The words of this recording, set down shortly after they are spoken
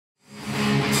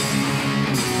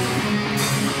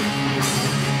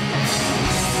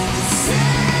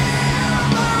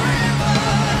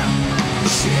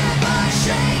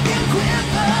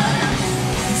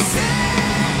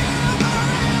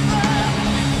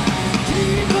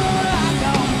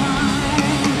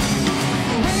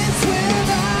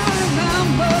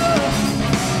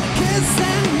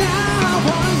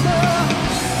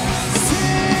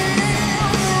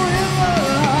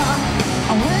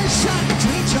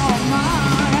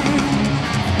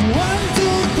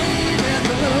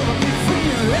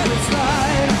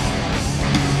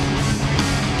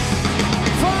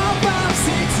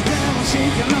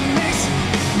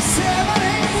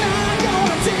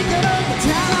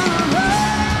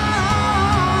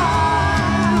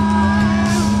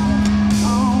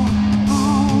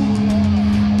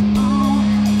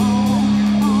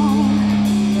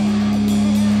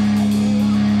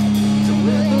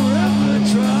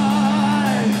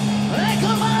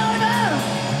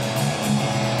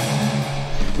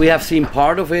we have seen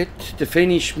part of it. The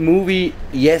Finnish movie,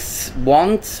 yes,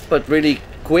 once, but really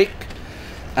quick.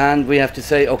 And we have to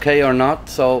say okay or not.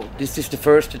 So this is the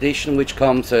first edition, which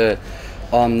comes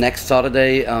on next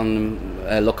Saturday on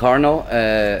Locarno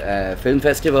Film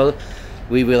Festival.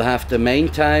 We will have the main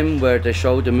time where they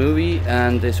show the movie,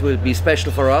 and this will be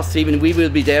special for us. Even we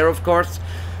will be there, of course,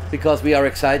 because we are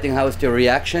excited how is the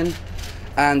reaction.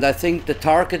 And I think the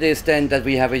target is then that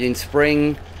we have it in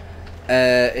spring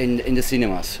in the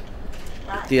cinemas.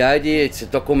 The idea, it's a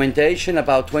documentation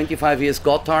about 25 years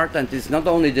Gotthard, and it's not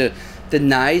only the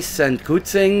nice and good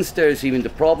things, there's even the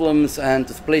problems and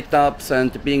the split-ups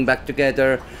and the being back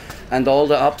together, and all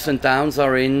the ups and downs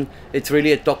are in. It's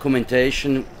really a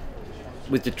documentation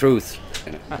with the truth.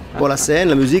 Pour la scène,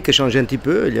 la musique a changé un petit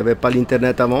peu. Il n'y avait pas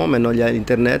l'internet avant, maintenant il y a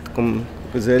l'internet. Comme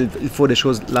il faut des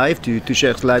choses live, tu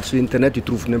cherches live sur internet, tu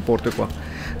trouves n'importe quoi.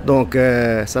 Donc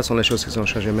ça sont les choses qui sont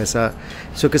changées. Mais ça,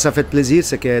 ce que ça fait plaisir,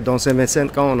 c'est que dans ces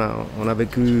 25 ans, on a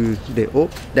vécu des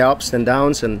ups and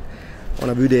downs. On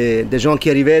a vu des gens qui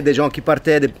arrivaient, des gens qui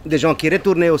partaient, des gens qui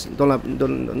retournaient dans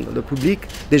le public,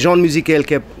 des gens musicaux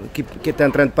qui étaient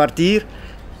en train de partir.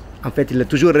 En fait, il est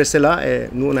toujours resté là et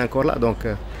nous, on est encore là. Donc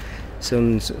c'est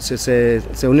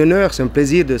un honneur, c'est un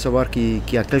plaisir de savoir qu'il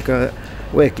y a quelqu'un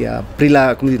qui a pris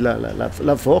la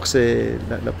force et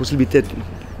la possibilité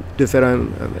de faire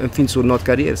un film sur notre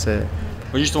carrière.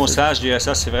 Justement ça, je dirais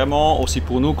ça, c'est vraiment aussi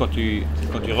pour nous, quand tu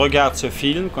regardes ce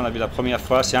film, qu'on a vu la première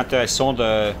fois, c'est intéressant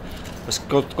de... Parce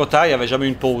que Gotthard, il n'y avait jamais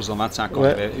une pause en 25 ans.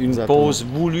 Ouais, une pause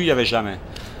voulue, il n'y avait jamais.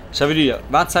 Ça veut dire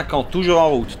 25 ans, toujours en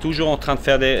route, toujours en train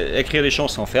de écrire des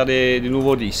chansons, faire des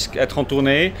nouveaux disques, être en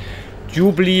tournée. Tu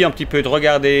oublies un petit peu de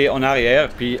regarder en arrière.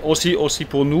 Puis aussi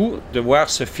pour nous, de voir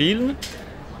ce film,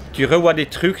 tu revois des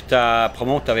trucs que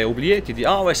probablement tu avais oublié. Tu dis,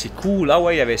 ah ouais, c'est cool, ah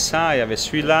ouais, il y avait ça, il y avait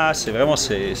celui-là. C'est vraiment,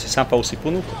 c'est sympa aussi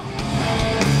pour nous.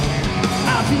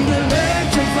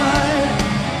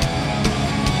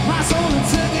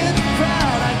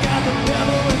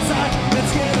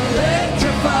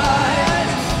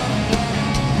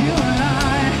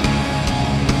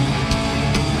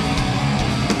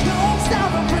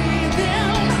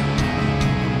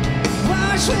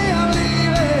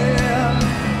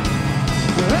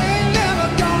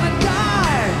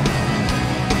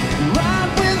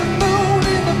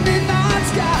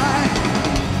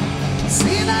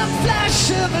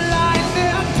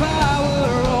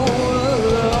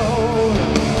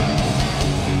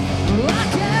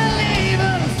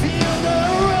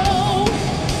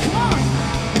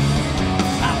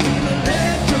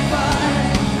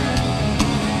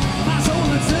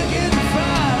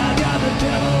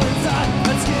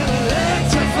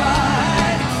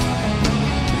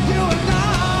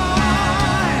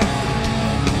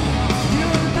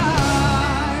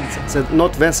 C'est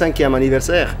notre 25e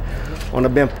anniversaire. On a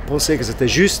bien pensé que c'était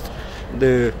juste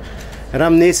de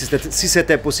ramener, si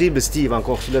c'était possible, Steve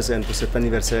encore sur la scène pour cet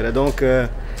anniversaire. Et donc,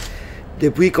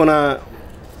 depuis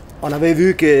on avait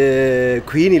vu que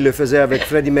Queen, il le faisait avec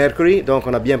Freddie Mercury, donc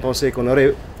on a bien pensé qu'on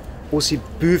aurait aussi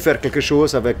pu faire quelque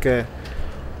chose avec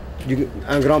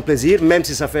un grand plaisir, même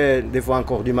si ça fait des fois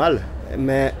encore du mal.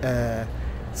 Mais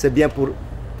c'est bien pour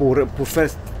faire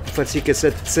que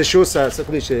ces choses, ça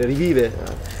revive.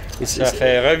 Ça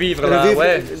fait revivre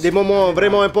des moments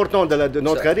vraiment importants de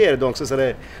notre carrière, donc ce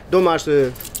serait dommage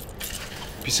de...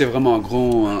 Puis c'est vraiment un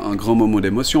grand moment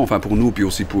d'émotion, enfin pour nous, puis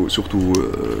aussi surtout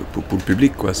pour le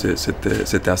public, quoi.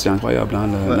 C'était assez incroyable, hein,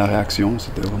 la réaction,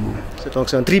 c'était vraiment...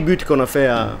 Donc c'est un tribut qu'on a fait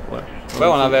à...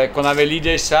 Qu'on avait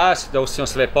l'idée ça, c'était aussi, on ne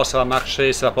savait pas si ça va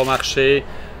marcher, ça va pas marcher,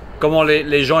 comment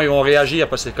les gens ils vont réagir,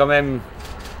 parce que quand même...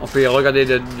 On peut y regarder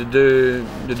de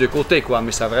deux côtés, quoi.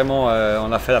 Mais ça vraiment,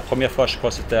 on a fait la première fois, je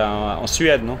crois, c'était en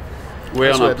Suède, non? Oui,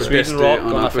 on a un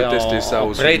peu testé ça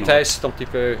aussi. Pré-test, un petit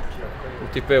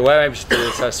peu, ouais,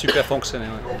 ça a super fonctionné.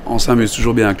 Ouais. On s'amuse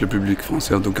toujours bien avec le public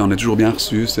français, donc on est toujours bien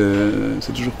reçus,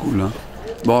 c'est toujours cool. Hein.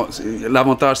 Bon,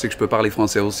 l'avantage c'est que je peux parler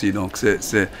français aussi, donc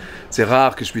c'est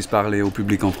rare que je puisse parler au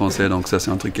public en français, donc ça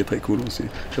c'est un truc qui est très cool aussi.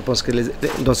 Je pense que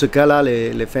dans ce cas-là,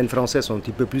 les fans français sont un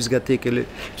petit peu plus gâtés que les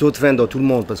autres fans de tout le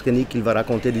monde, parce que Nick il va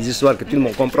raconter des histoires que tout le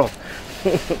monde comprend.